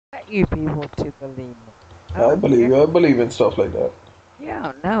want you people to believe me. I I don't believe care. you. I believe in stuff like that.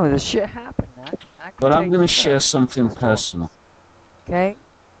 Yeah, no, the shit happened. I can But tell I'm you gonna that. share something Before. personal. Okay?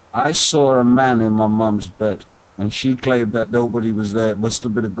 I saw a man in my mom's bed, and she claimed that nobody was there. It must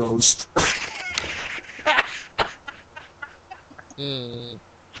have been a ghost. Hmm.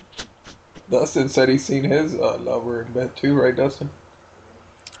 Dustin said he's seen his lover in bed too, right, Dustin?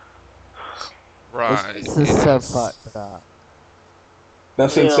 Right. This is so fucked up.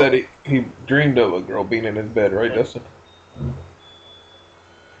 Dustin You said know, he dreamed of a girl being in his bed, right, Dustin?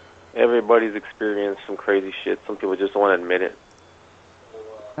 everybody's experienced some crazy shit. Some people just don't want to admit it.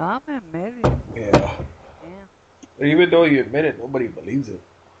 No, I'm admitting it. Yeah. Yeah. But even though you admit it, nobody believes it.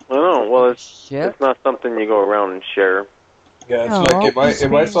 I don't know. Well, Shit. it's not something you go around and share. Yeah, it's No, like I'm just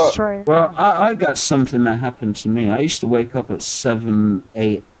if I being saw straight Well, up. I got something that happened to me. I used to wake up at 7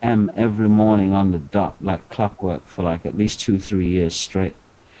 a.m. every morning on the dot, like clockwork, for like at least 2, 3 years straight.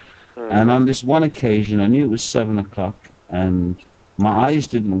 And Hmm. on this one occasion, I knew it was 7 o'clock, and my eyes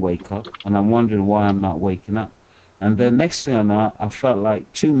didn't wake up, and I'm wondering why I'm not waking up. And then next thing I know, I felt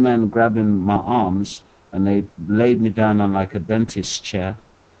like two men grabbing my arms, and they laid me down on like a dentist's chair.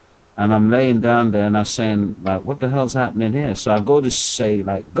 And I'm laying down there, and I'm saying, like, what the hell's happening here? So I go to say,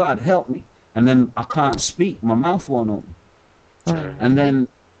 like, God help me, and then I can't speak. My mouth won't open. And Hmm. then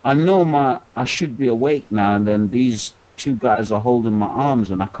I know I should be awake now, and then these two guys are holding my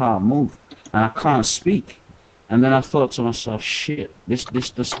arms, and I can't move, and I can't speak. And then I thought to myself, shit, this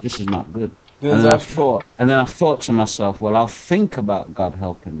is not good. this And is then after I thought to myself, well, I'll think about God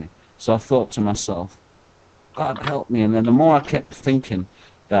helping me. So I thought to myself, God help me. And then the more I kept thinking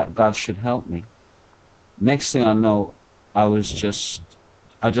that God should help me, next thing I know, I was just,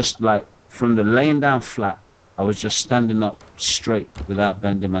 I just like from the laying down flat, I was just standing up straight without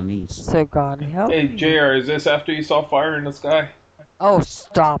bending my knees. So God help Hey you. JR, is this after you saw fire in the sky? Oh,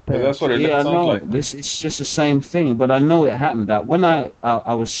 stop Because it. that's what Yeah, it I sounds know. like. This it's just the same thing, but I know it happened. That when I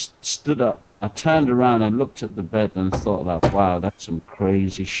was stood up, I turned around and looked at the bed and thought like, wow, that's some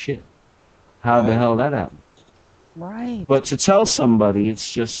crazy shit. How the Yeah. hell that happened? Right. But to tell somebody,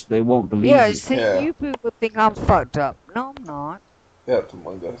 it's just they won't believe Yeah, you. see, Yeah. you people think I'm fucked up. No, I'm not. Yeah,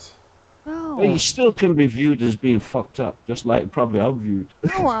 Timungus. But you No. still can be viewed as being fucked up, just like probably I'm viewed.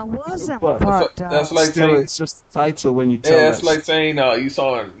 No, I wasn't But fucked That's up. like still, saying it's just the title when you tell yeah, it's that like story. saying you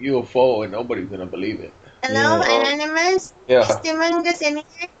saw a UFO and nobody's gonna believe it. Hello, Yeah, Well, Anonymous? Is Yeah. Timungus in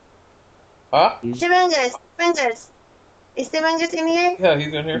here? Huh? he's Timungus. Is Timungus in here? Yeah,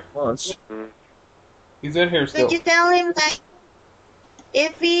 he's in he here. was. mm, He's in here Could still. you tell him, like,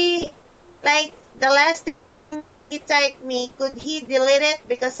 if he, like, the last time he typed me, could he delete it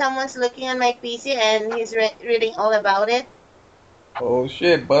because someone's looking on my PC and he's reading all about it? Oh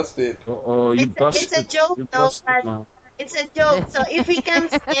shit, busted. Oh, you It's a busted. joke You though, busted, but man. it's a joke. So if he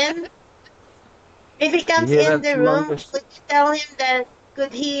You comes hear in that, the room, Timungus? could you tell him that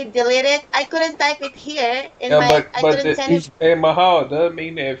could he delete it? I couldn't type it here in Yeah, my. but I but couldn't the, send it. He's hey Mahal, doesn't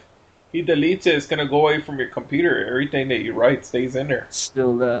mean if he deletes it, it's gonna go away from your computer. Everything that you write stays in there.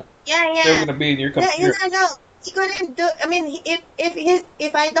 still there. Yeah, Still yeah. gonna be in your No, computer. no. He couldn't do. I mean,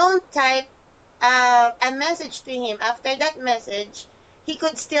 if I don't type a message to him after that message, he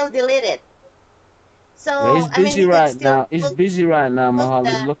could still delete it. Yeah, So he's I mean, busy he could right still now. He's busy right now, post Mahal.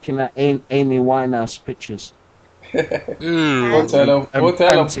 He's the. looking at Amy Winehouse pictures We'll Huh? Hmm. tell him. and We'll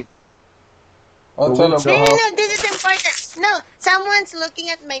tell him. panting. I'll But tell we'll him No, tell. no, Mahal. no. This is important. No, someone's looking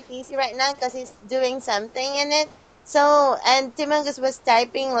at my PC right now because he's doing something in it. So, and Timungus was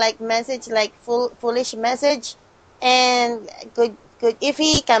typing like message, like foolish message, and could if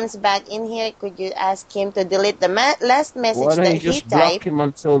he comes back in here, could you ask him to delete the last Why message don't that you he just block typed? him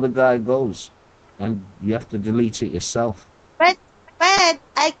until the guy goes, and you have to delete it yourself? But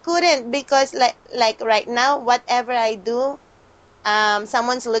I couldn't because like right now, whatever I do,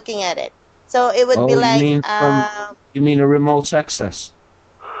 someone's looking at it. So it would be Oh, like you mean a remote access?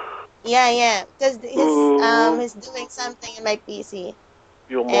 yeah, because ooh, he's doing something in my PC,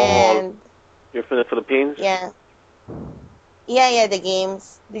 yo, Mahal, and you're from the Philippines? yeah, yeah, the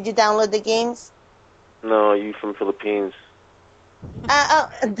games. Did you download the games? No, you from Philippines. Oh,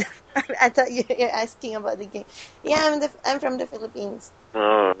 I thought you're asking about the game. Yeah, I'm from the Philippines.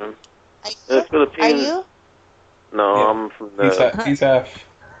 Uh, Are the you? Are Philippines. you? No, Yeah, I'm from the. he's half.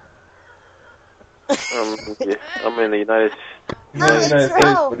 Yeah, I'm in the United. He's in Oh, the United. it's United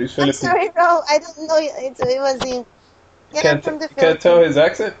States, Ro. but he's I'm Filipino. sorry, Ro. I don't know it was you. Yeah, I'm from the You can't tell Philippines. his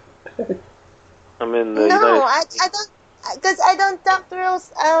accent. I'm in the No, United I States. don't, because I don't talk to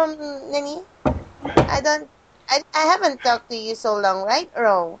Rose. Nani? I don't. I haven't talked to you so long, right,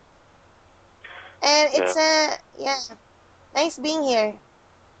 Ro? And Yeah. it's yeah, nice being here.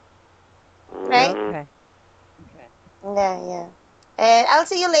 Right? Okay. Yeah. And I'll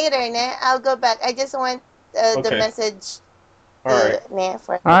see you later, ne? I'll go back. I just want the Okay. message All right. ne,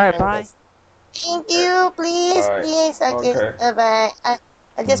 for All right, bye. Thank you. Please, Bye. please. Okay. Okay. Bye.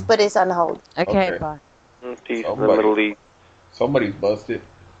 I just put this on hold. Okay, Okay. bye. Peace in the Middle East. Somebody's busted.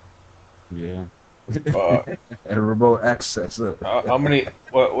 Yeah. Uh, And remote access. Look. how many?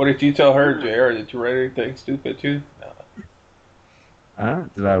 What did you tell her, JR? Did you write anything stupid too? No.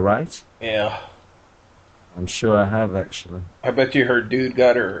 Did I write? Yeah. I'm sure I have actually. I bet you her dude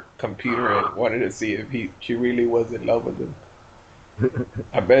got her computer and wanted to see if she really was in love with him.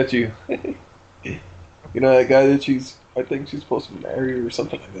 I bet you. You know that guy that I think she's supposed to marry or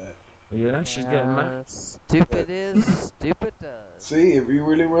something like that. Yeah, she's getting married. Stupid is, stupid does. See, if you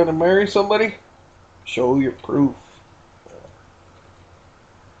really want to marry somebody, show your proof.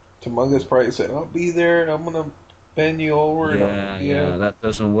 Timungus probably said, "I'll be there. I'm gonna bend you over." Yeah, that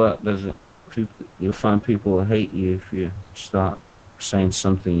doesn't work, does it? You'll find people will hate you if you start saying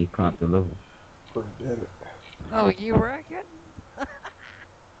something you can't deliver. Forget it. Oh, you reckon?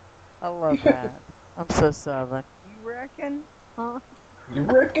 I love that. I'm so southern. You reckon? Huh? You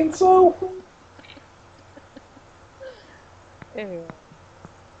reckon so? Anyway.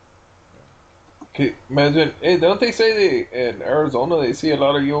 Okay, imagine. Hey, don't they say in Arizona they see a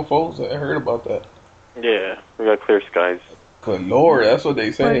lot of UFOs? I heard about that. Yeah, we got clear skies. Good Lord, that's what they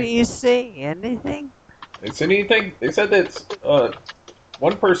What do say. you see? Anything? They said anything? They said that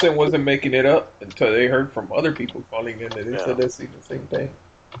one person wasn't making it up until they heard from other people calling in that they said they see the same thing.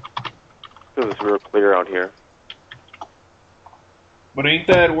 It's real clear out here. But ain't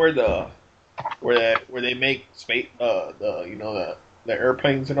that where they make space the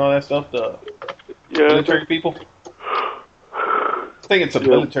airplanes and all that stuff, the military people? I think it's a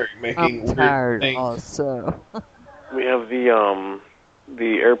military making I'm tired weird things. also. We have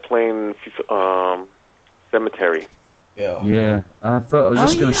the airplane cemetery. Yeah. Yeah, I thought I was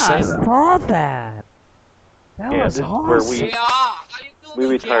just going to say I that. saw that. That was this is awesome. where we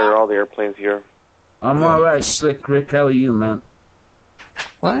retire all the airplanes here. I'm alright, Slick Rick. How are you, man?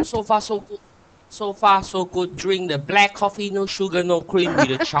 What? So far, so good. So far, so good. Drink the black coffee, no sugar, no cream, with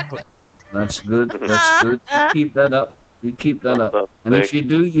the chocolate. That's good. That's good. You keep that up. You keep that up. And if you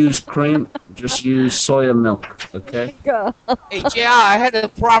do use cream, just use soya milk, okay? Hey, JR, I had a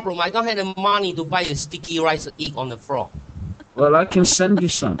problem. I don't have the money to buy the sticky rice to eat on the floor. Well, I can send you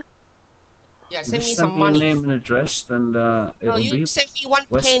some. Yeah, send me Just some send me your money. name and address, and No, it'll you be... send me one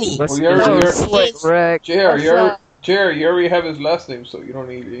penny. Jerry, you already have his last name, so you don't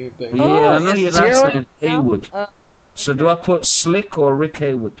need anything. Yeah, I know your last name, Haywood. So do I put Slick or Rick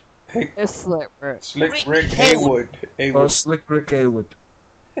Haywood? It's Slick Rick. Slick Rick Haywood. Oh, Slick Rick Haywood.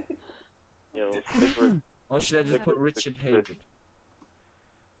 Slick Rick. Or should I just put Richard Haywood?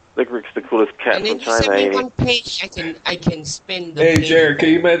 Slick Rick's the coolest cat And then from you send China, me ain't he? one page, I can spend the Hey, penny. Jerry, can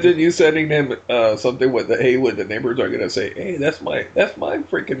you imagine you sending them something with the Haywood? The neighbors are gonna say, "Hey, that's my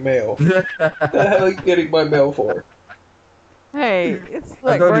freaking mail. What the hell are you getting my mail for?" Hey, it's I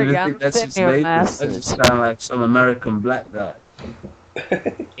Slick don't Rick. even I'm think that's his sending you a name. That message. just sounds like some American black guy.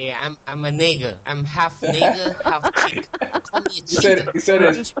 Yeah, I'm a nigger. I'm half nigger, half chick. Call me a He said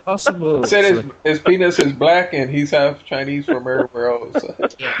It's his, possible. he said his penis is black and he's half Chinese from everywhere else.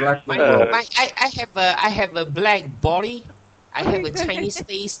 Yeah. Black I have a black body. I have a Chinese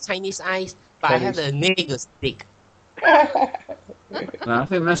face, Chinese eyes, but I have a nigger's dick. I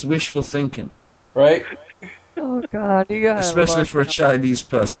think that's wishful thinking. Right? Oh God, you gotta Especially love for a him. Chinese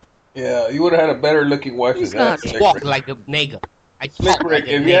person. Yeah, you would have had a better looking wife He's than that. not I Slick walk Rick. like a nigger. I Slick talk Rick, like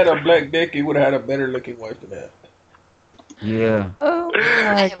a if you had a nigger. black dick, you would have had a better looking wife than that. Yeah. Oh I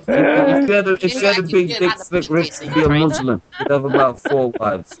my have- God. If you had a big dick, Slick Rick would be a Muslim. You'd have about 4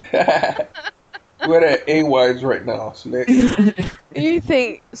 wives. We're at A wives right now, Slick. Do you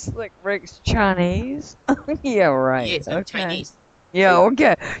think Slick Rick's Chinese? Yeah, right. Yes, I'm Okay. Chinese. Yeah,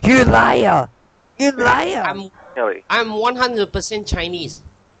 okay. You liar. You liar. I'm 100% Chinese.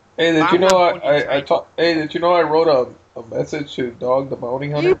 Hey, did I'm you know not did you know I wrote a message to Dog the Bounty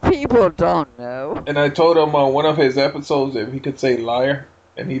You Hunter? people don't know. And I told him on one of his episodes if he could say liar,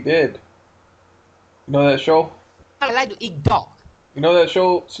 and he did. You know that show? I like to eat dog. You know that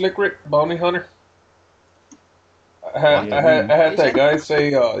show, Slick Rick Bounty Hunter? I had Is that it? guy say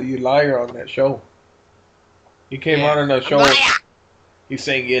you liar on that show. He came Yeah. out on the show. Liar! He's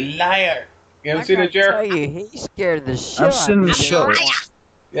saying you liar. You haven't I seen gotta it, Jared? tell you, he scared the shit I've out seen of the me. show.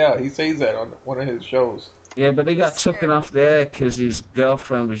 Yeah, he says that on one of his shows. Yeah, but they got taken off the air because his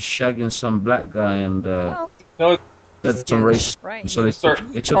girlfriend was shagging some black guy, and Well, No, Said some racist, Right. so they Start.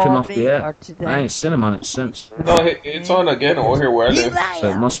 took him off the air. Or I today. ain't seen him on it since, No, it's on again over here where I You live. so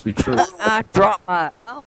it liar! must be true. I dropped my. Oh,